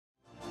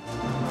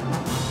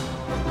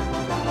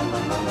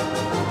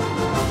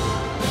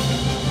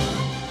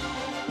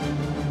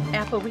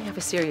Well, we have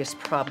a serious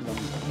problem.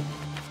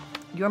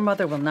 Your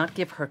mother will not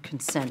give her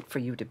consent for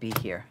you to be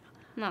here.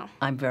 No.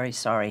 I'm very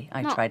sorry.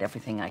 I tried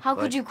everything I could. How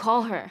could you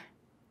call her?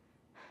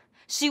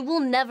 She will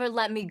never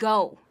let me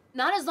go.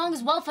 Not as long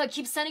as welfare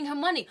keeps sending her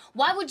money.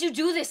 Why would you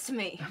do this to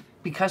me?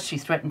 Because she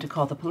threatened to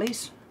call the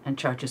police and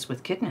charge us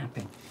with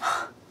kidnapping.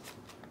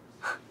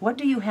 What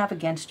do you have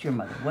against your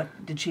mother?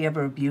 What, did she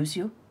ever abuse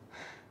you?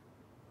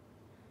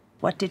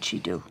 What did she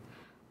do?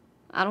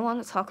 I don't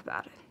want to talk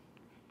about it.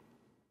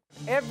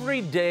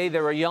 Every day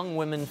there are young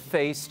women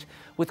faced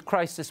with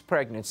crisis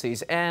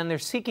pregnancies, and they're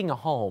seeking a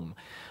home.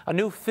 A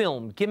new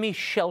film, Gimme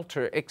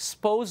Shelter,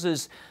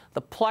 exposes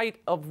the plight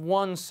of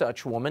one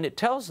such woman. It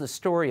tells the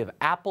story of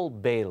Apple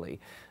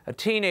Bailey, a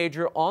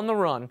teenager on the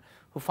run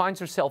who finds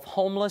herself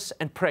homeless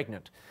and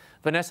pregnant.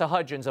 Vanessa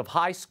Hudgens of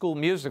High School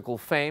Musical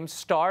fame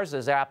stars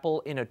as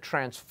Apple in a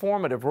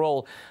transformative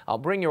role. I'll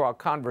bring you our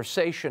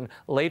conversation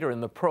later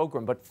in the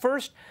program, but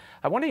first,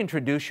 I want to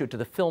introduce you to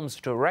the film's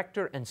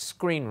director and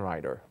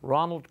screenwriter,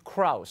 Ronald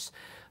Krauss.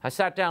 I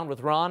sat down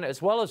with Ron,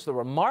 as well as the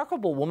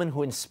remarkable woman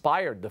who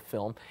inspired the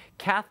film,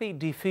 Kathy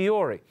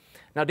Difiore.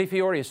 Now,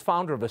 Difiore is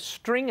founder of a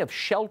string of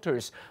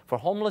shelters for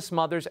homeless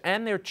mothers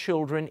and their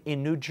children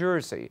in New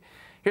Jersey.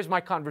 Here's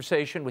my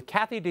conversation with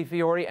Kathy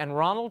Difiore and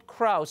Ronald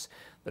Krauss,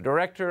 the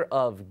director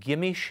of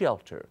Gimme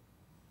Shelter.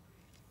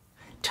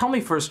 Tell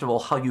me, first of all,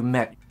 how you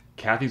met.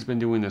 Kathy's been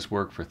doing this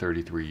work for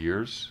 33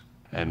 years.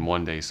 And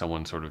one day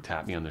someone sort of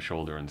tapped me on the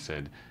shoulder and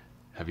said,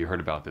 have you heard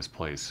about this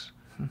place?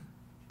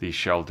 These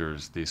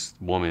shelters, this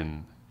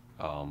woman,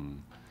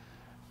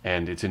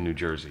 and it's in New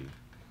Jersey.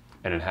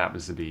 And it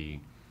happens to be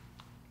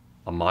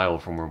a mile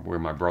from where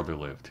my brother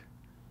lived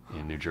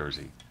in New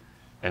Jersey.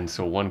 And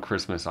so one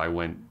Christmas I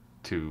went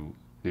to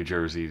New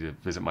Jersey to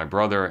visit my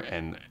brother,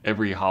 and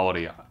every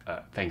holiday,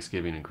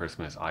 Thanksgiving and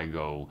Christmas, I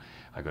go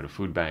to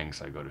food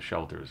banks, I go to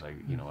shelters, I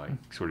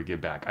sort of give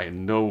back. I had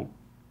no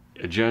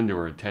agenda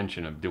or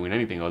intention of doing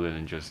anything other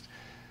than just,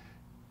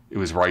 it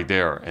was right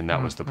there, and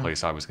that was the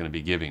place I was going to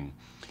be giving.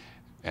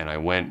 And I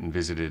went and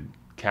visited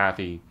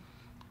Kathy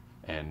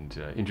and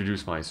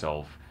introduced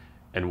myself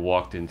and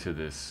walked into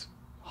this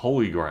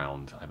holy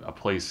ground, a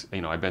place,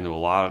 I've been to a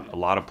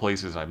lot of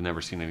places. I've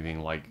never seen anything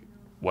like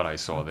what I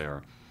saw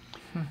there.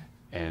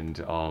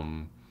 And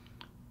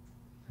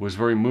was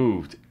very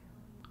moved.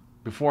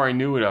 Before I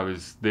knew it, I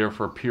was there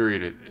for a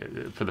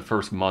period, for the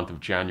first month of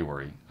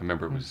January. I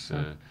remember it was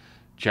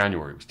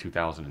January, it was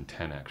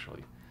 2010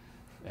 actually.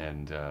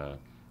 And a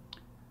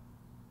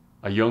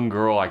young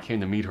girl, I came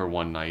to meet her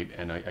one night,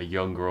 and a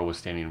young girl was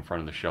standing in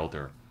front of the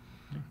shelter.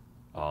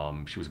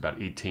 She was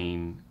about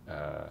 18,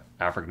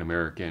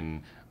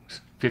 African-American,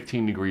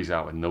 15 degrees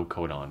out with no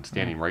coat on,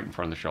 standing right in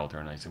front of the shelter.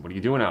 And I said, what are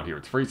you doing out here?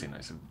 It's freezing.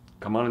 I said,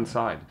 come on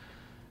inside.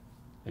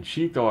 And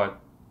she thought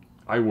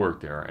I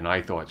worked there, and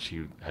I thought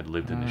she had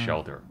lived in the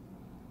shelter.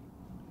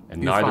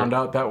 And you found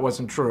out that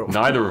wasn't true.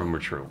 Neither of them were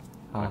true.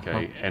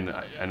 Okay,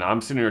 and I'm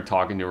sitting there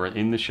talking to her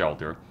in the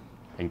shelter,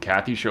 and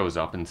Kathy shows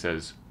up and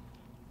says,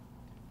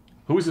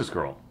 "Who is this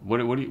girl? How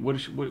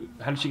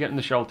did she get in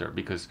the shelter?"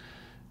 Because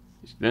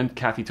then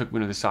Kathy took me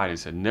to the side and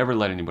said, "Never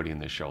let anybody in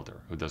this shelter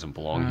who doesn't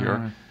belong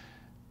here,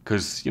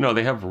 because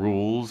they have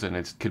rules and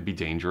it could be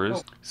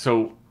dangerous."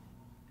 So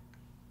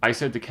I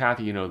said to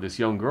Kathy, this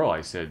young girl, I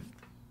said,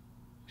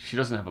 she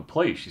doesn't have a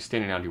place. She's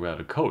standing out here without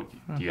a coat.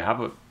 Do you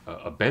have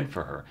a bed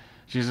for her?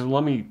 She said,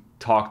 let me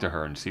talk to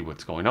her and see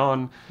what's going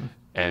on,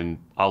 and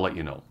I'll let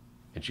you know.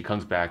 And she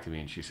comes back to me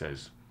and she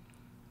says,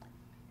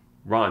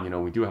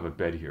 Ron, we do have a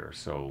bed here,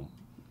 so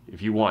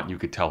if you want, you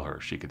could tell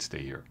her she could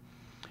stay here.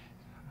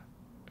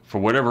 For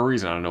whatever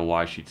reason, I don't know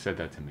why she'd said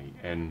that to me.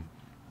 And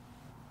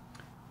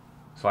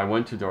so I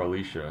went to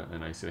Darlisha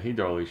and I said, hey,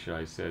 Darlisha,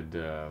 I said,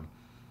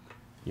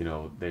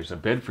 there's a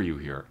bed for you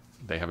here.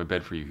 They have a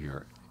bed for you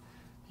here.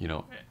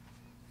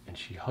 And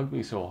she hugged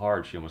me so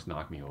hard, she almost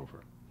knocked me over.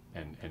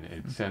 And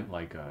it sent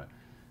like a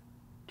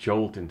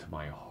jolt into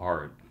my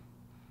heart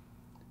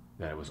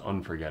that it was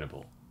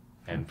unforgettable.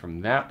 And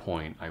from that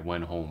point, I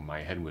went home,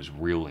 my head was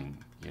reeling,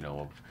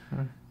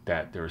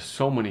 that there are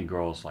so many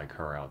girls like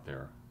her out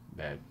there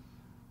that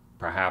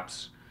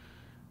perhaps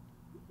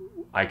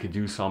I could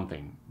do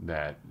something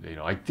that,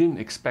 I didn't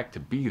expect to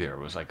be there.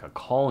 It was like a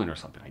calling or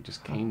something. I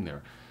just came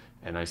there.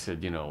 And I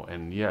said,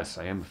 and yes,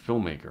 I am a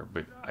filmmaker,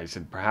 but I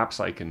said,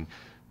 perhaps I can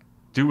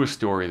do a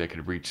story that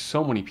could reach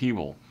so many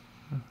people.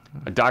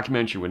 A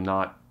documentary would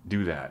not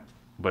do that,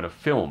 but a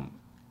film,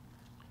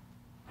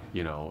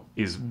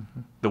 is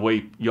the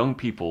way young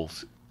people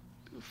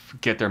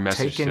get their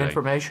message Take in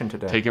information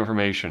today. Take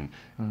information.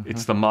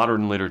 It's the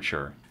modern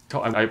literature.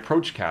 I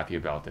approached Kathy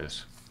about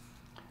this,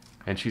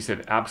 and she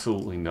said,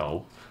 absolutely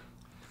no.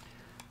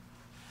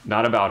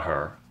 Not about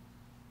her.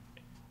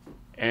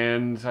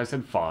 And I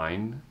said,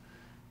 fine.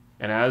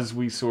 And as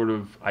we sort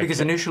of...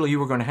 Because initially you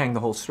were going to hang the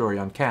whole story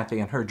on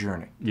Kathy and her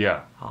journey.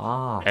 Yeah.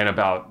 And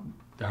about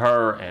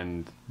her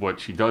and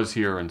what she does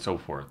here and so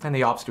forth. And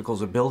the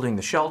obstacles of building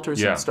the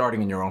shelters and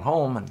starting in your own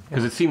home.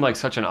 Because it seemed like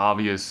such an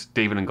obvious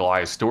David and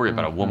Goliath story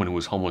about a woman who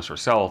was homeless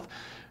herself.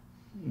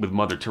 with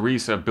Mother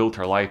Teresa, built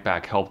her life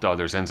back, helped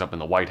others, ends up in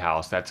the White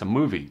House. That's a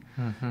movie.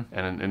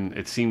 And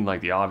it seemed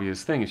like the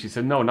obvious thing. And she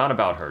said, no, not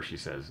about her, she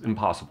says.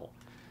 Impossible,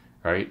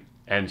 right?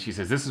 And she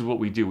says, this is what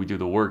we do. We do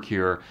the work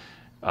here.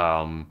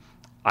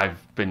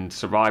 I've been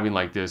surviving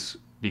like this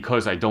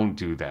because I don't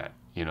do that,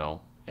 you know,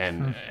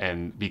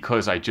 and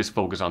because I just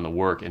focus on the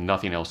work and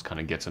nothing else kind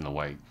of gets in the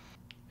way.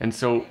 And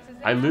so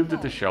I lived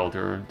at the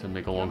shelter, to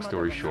make a long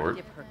story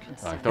short.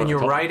 And you're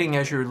writing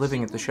as you're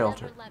living at the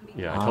shelter?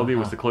 Yeah, I told you it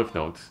was the Cliff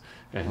Notes.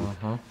 And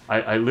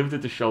I lived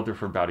at the shelter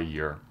for about a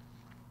year.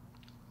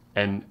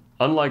 And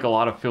unlike a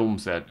lot of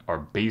films that are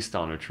based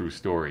on a true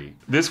story,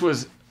 this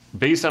was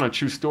based on a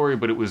true story,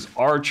 but it was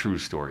our true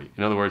story.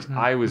 In other words,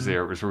 I was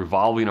there. It was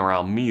revolving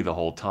around me the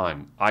whole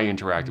time. I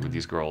interacted with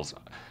these girls.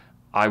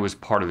 I was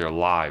part of their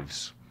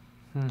lives.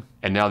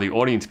 And now the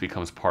audience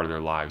becomes part of their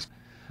lives.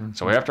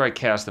 So after I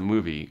cast the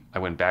movie, I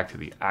went back to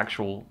the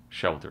actual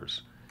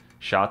shelters,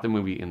 shot the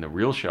movie in the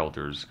real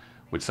shelters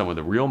with some of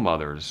the real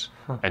mothers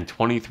and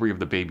 23 of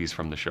the babies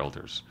from the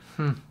shelters.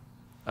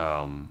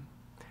 Now,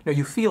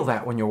 you feel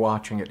that when you're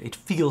watching it. It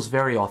feels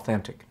very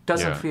authentic.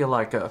 Doesn't feel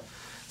like a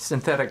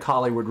synthetic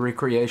Hollywood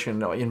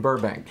recreation in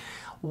Burbank.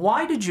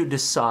 Why did you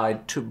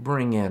decide to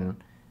bring in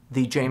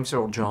the James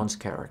Earl Jones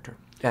character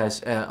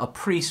as a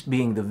priest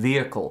being the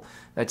vehicle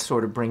that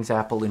sort of brings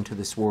Apple into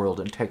this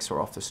world and takes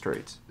her off the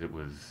streets? It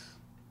was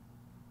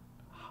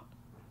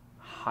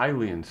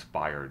highly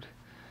inspired.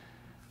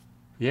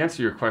 The answer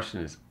to your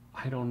question is,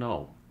 I don't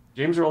know.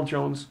 James Earl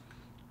Jones,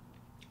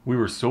 we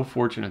were so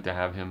fortunate to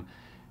have him.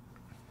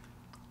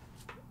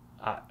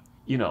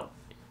 You know,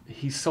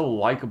 he's so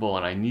likable,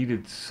 and I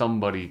needed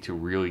somebody to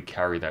really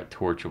carry that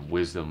torch of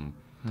wisdom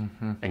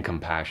and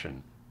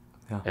compassion.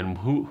 And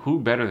who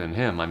better than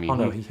him? I mean, oh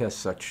no, he has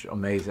such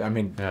amazing, I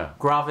mean,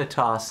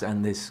 gravitas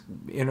and this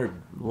inner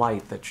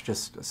light that's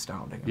just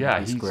astounding. I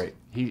mean, he's great.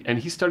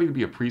 He studied to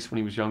be a priest when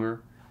he was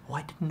younger. Oh,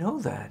 I didn't know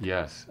that.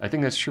 Yes, I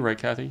think that's true, right,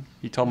 Kathy?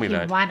 He told me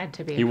that. He wanted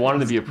to be. He wanted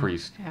to be a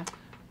priest. Yeah.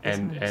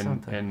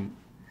 And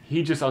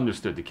he just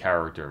understood the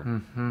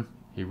character.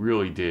 He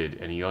really did,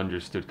 and he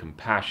understood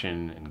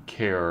compassion and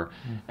care,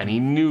 and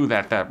he knew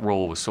that that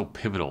role was so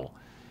pivotal.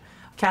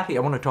 Kathy, I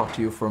want to talk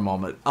to you for a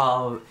moment.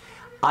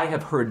 I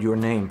have heard your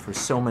name for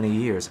so many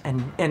years,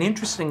 and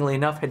interestingly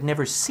enough, had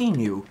never seen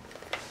you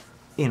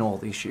in all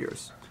these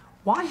years.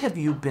 Why have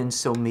you been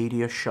so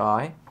media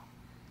shy,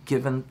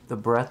 given the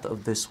breadth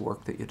of this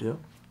work that you do?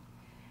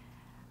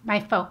 My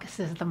focus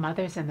is the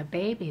mothers and the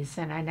babies,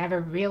 and I never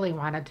really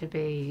wanted to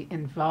be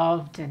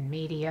involved in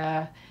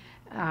media.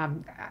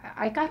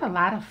 I got a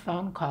lot of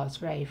phone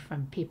calls, Ray,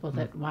 from people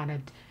that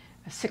wanted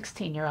a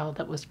 16-year-old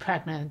that was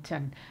pregnant,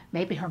 and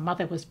maybe her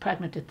mother was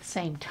pregnant at the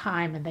same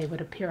time, and they would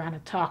appear on a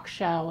talk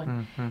show.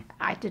 And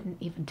I didn't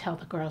even tell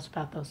the girls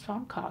about those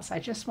phone calls. I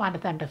just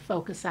wanted them to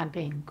focus on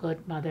being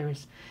good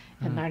mothers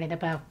and learning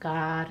about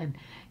God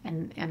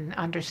and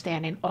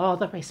understanding all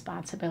the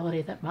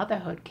responsibility that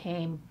motherhood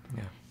came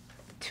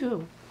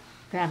to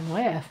them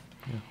with.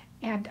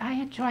 And I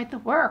enjoyed the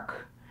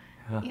work.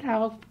 You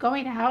know,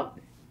 going out,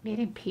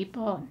 meeting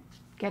people, and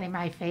getting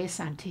my face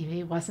on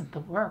TV wasn't the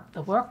work.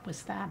 The work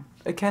was them.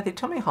 Kathy,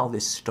 tell me how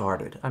this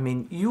started. I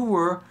mean, you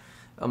were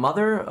a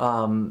mother,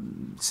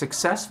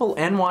 successful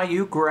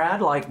NYU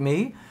grad like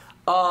me.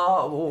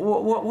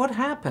 What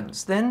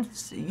happens? Then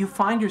you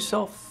find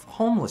yourself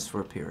homeless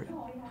for a period.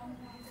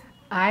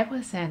 I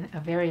was in a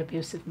very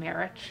abusive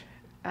marriage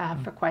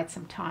for quite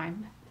some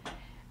time.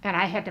 And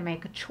I had to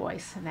make a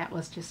choice, and that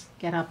was just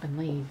get up and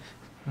leave.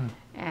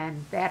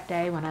 And that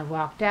day when I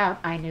walked out,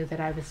 I knew that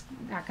I was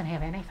not going to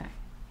have anything.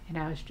 You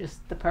know, it was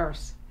just the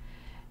purse.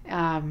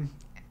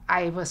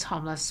 I was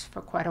homeless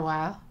for quite a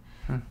while.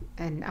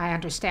 And I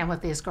understand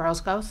what these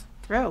girls go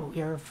through.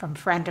 You're from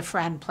friend to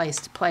friend, place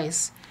to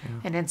place,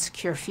 an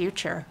insecure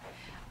future.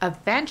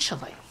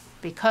 Eventually,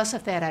 because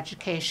of that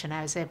education,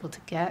 I was able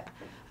to get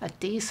a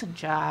decent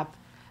job,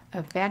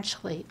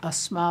 eventually a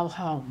small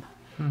home.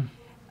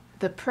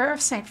 The prayer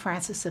of St.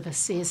 Francis of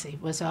Assisi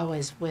was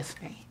always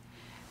with me.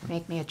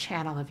 Make me a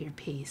channel of your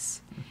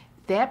peace.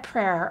 That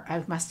prayer,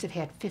 I must have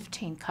had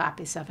 15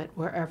 copies of it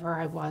wherever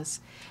I was.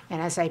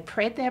 And as I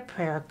prayed that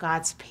prayer,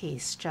 God's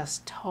peace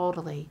just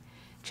totally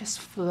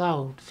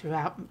flowed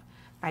throughout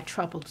my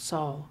troubled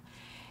soul.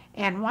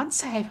 And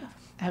once I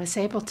was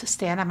able to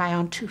stand on my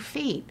own 2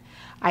 feet,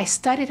 I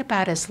studied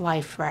about his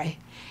life, Ray.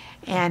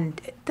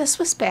 And this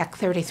was back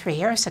 33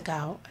 years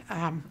ago.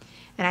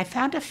 And I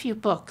found a few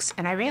books,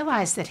 and I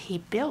realized that he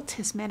built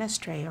his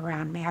ministry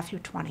around Matthew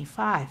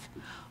 25.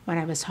 When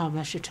I was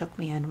homeless, you took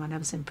me in. When I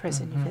was in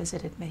prison, you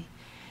visited me.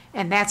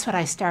 And that's what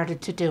I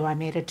started to do. I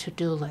made a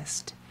to-do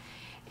list.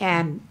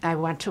 And I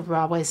went to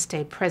Rahway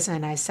State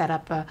Prison. I set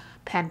up a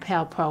pen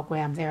pal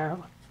program there,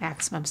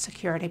 maximum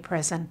security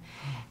prison.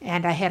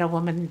 And I had a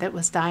woman that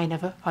was dying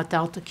of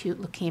adult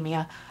acute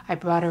leukemia. I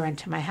brought her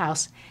into my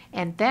house.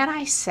 And then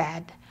I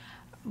said,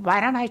 why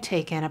don't I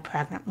take in a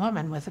pregnant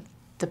woman with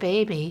the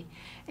baby?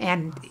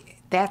 And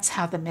that's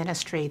how the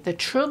ministry, the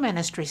true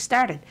ministry,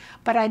 started.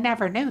 But I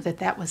never knew that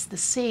that was the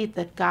seed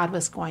that God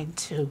was going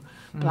to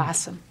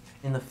blossom.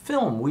 In the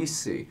film, we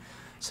see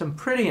some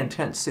pretty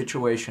intense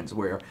situations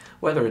where,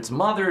 whether it's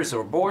mothers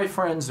or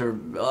boyfriends or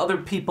other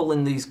people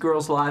in these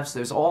girls' lives,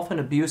 there's often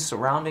abuse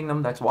surrounding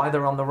them. That's why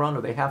they're on the run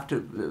or they have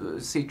to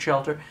seek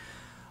shelter.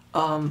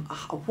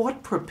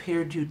 What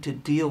prepared you to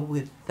deal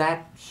with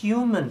that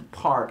human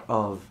part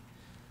of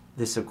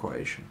this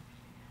equation?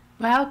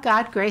 Well,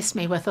 God graced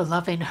me with a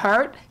loving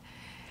heart,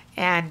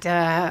 and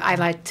I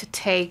like to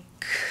take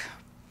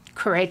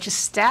courageous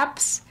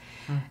steps,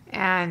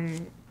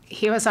 and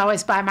He was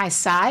always by my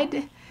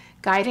side,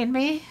 guiding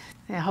me,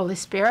 the Holy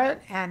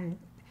Spirit, and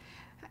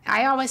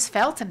I always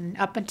felt, and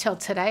up until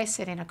today,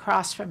 sitting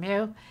across from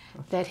you,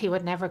 that He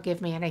would never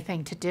give me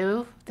anything to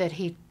do that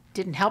He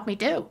didn't help me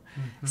do.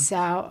 So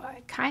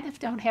I kind of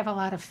don't have a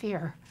lot of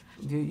fear.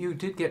 You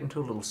did get into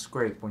a little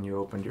scrape when you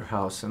opened your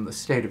house, and the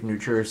state of New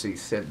Jersey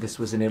said this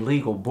was an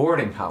illegal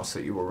boarding house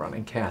that you were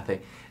running,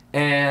 Kathy.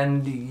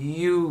 And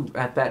you,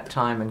 at that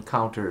time,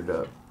 encountered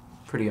a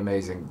pretty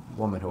amazing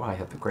woman who I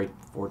had the great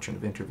fortune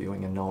of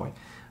interviewing and knowing,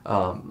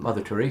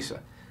 Mother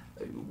Teresa.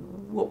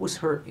 What was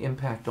her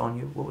impact on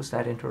you? What was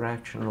that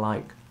interaction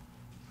like?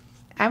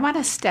 I want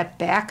to step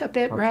back a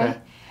bit, Okay.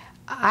 Ray.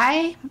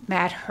 I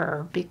met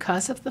her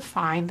because of the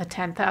fine, the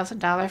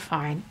 $10,000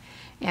 fine,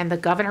 and the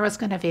governor was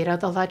going to veto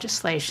the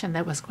legislation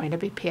that was going to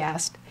be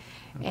passed.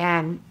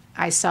 And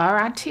I saw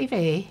her on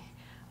TV,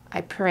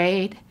 I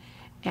prayed,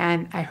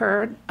 and I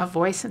heard a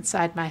voice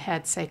inside my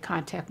head say,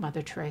 "Contact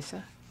Mother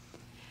Teresa."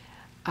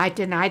 I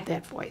denied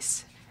that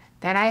voice.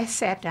 Then I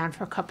sat down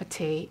for a cup of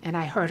tea, and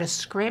I heard a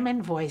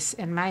screaming voice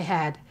in my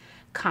head,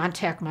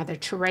 "Contact Mother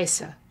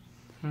Teresa."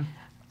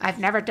 I've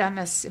never done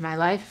this in my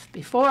life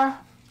before,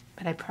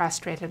 but I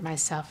prostrated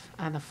myself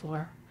on the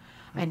floor.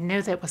 I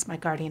knew that was my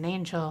guardian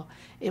angel.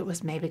 It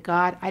was maybe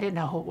God. I didn't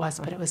know who it was,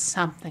 but it was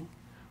something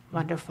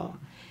wonderful.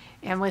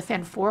 And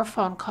within 4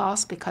 phone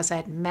calls, because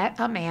I'd met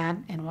a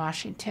man in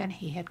Washington,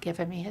 he had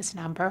given me his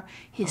number.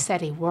 He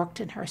said he worked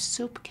in her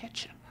soup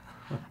kitchen.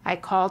 I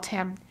called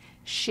him.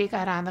 She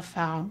got on the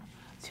phone.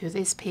 Through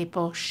these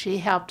people, she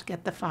helped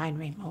get the fine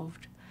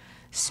removed.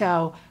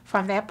 So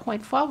from that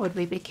point forward,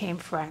 we became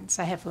friends.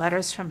 I have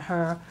letters from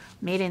her,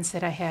 meetings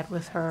that I had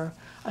with her,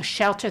 a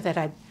shelter that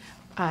I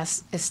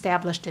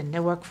established in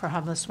Newark for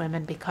homeless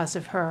women because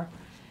of her.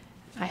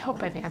 I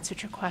hope I've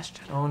answered your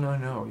question. Oh, no,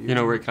 no. You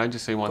know, Rick, can I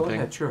just say one thing? Go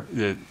ahead, sure.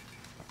 The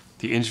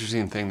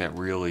interesting thing that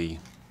really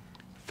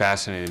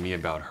fascinated me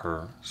about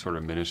her sort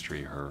of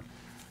ministry, her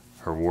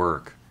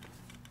work,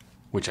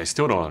 which I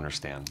still don't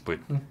understand, but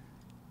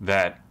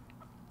that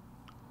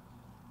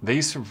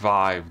they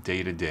survive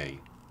day to day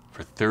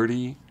for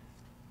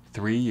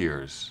 33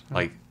 years.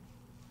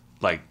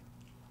 Like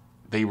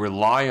they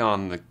rely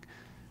on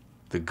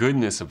the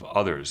goodness of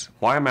others.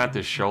 Why I'm at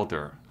this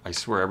shelter, I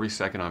swear every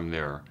second I'm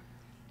there,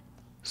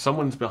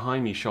 someone's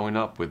behind me showing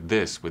up with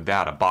this, with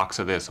that, a box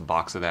of this, a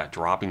box of that,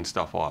 dropping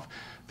stuff off.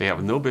 They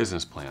have no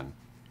business plan.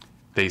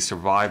 They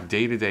survive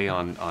day to day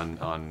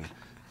on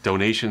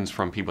donations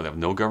from people. They have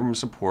no government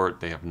support.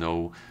 They have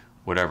no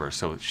whatever.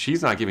 So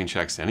she's not giving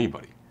checks to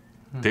anybody.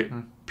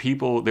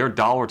 They're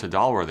dollar to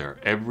dollar there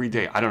every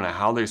day. I don't know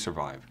how they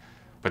survive.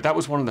 But that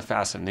was one of the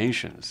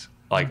fascinations.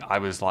 Like, I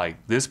was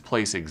like, this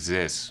place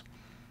exists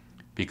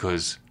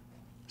because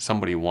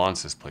somebody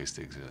wants this place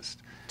to exist.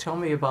 Tell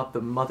me about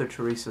the Mother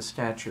Teresa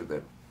statue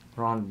that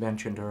Ron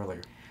mentioned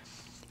earlier.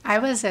 I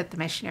was at the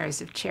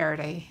Missionaries of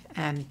Charity,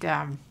 and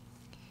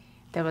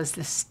there was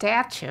this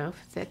statue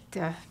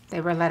that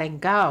they were letting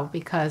go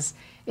because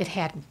it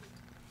had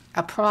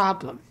a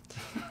problem.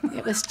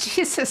 It was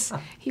Jesus.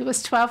 He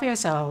was 12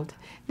 years old.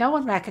 No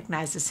one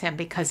recognizes him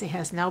because he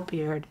has no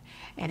beard,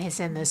 and he's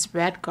in this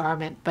red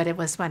garment, but it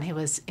was when he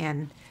was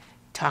in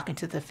talking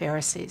to the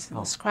Pharisees and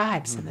the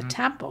scribes in the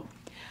temple.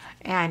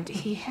 And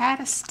he had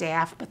a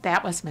staff, but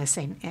that was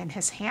missing, and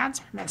his hands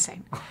were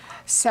missing.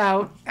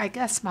 So I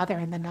guess Mother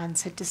and the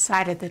nuns had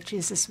decided that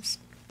Jesus was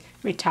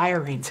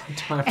retiring.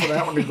 Time for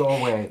that one to go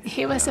away.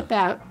 He was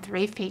about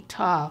 3 feet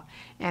tall,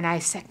 and I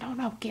said,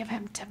 no, give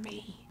him to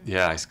me.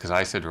 Yeah, because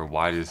I said to her,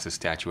 why does the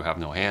statue have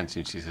no hands?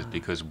 And she says,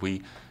 because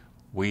we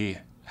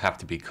have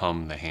to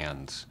become the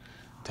hands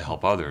to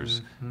help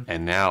others.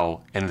 And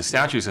the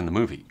statue's in the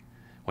movie.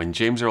 When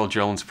James Earl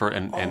Jones first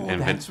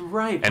that's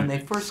right. When they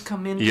first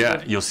come in,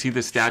 you'll see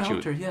the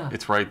statue. Shelter, yeah.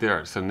 It's right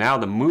there. So now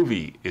the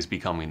movie is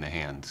becoming the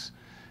hands,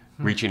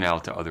 reaching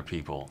out to other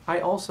people.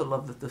 I also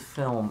love that the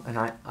film, and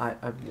I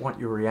want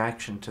your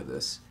reaction to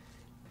this.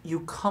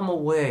 You come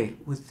away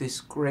with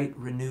this great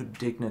renewed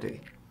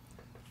dignity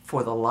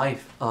for the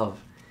life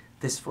of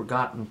this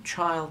forgotten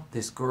child,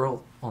 this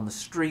girl on the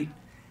street,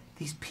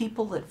 these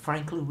people that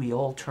frankly we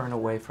all turn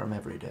away from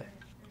every day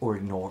or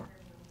ignore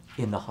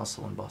in the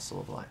hustle and bustle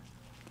of life.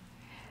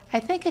 I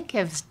think it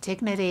gives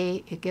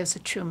dignity, it gives a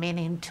true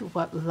meaning to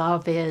what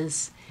love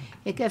is.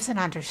 It gives an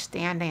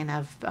understanding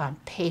of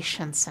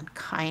patience and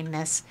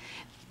kindness.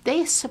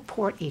 They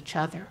support each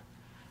other.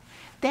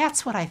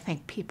 That's what I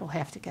think people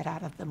have to get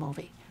out of the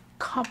movie.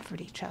 Comfort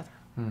each other.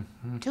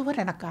 Do it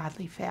in a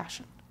godly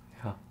fashion.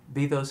 Yeah.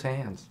 Be those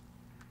hands.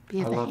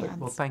 Be I the love hands. it.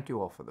 Well, thank you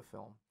all for the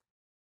film.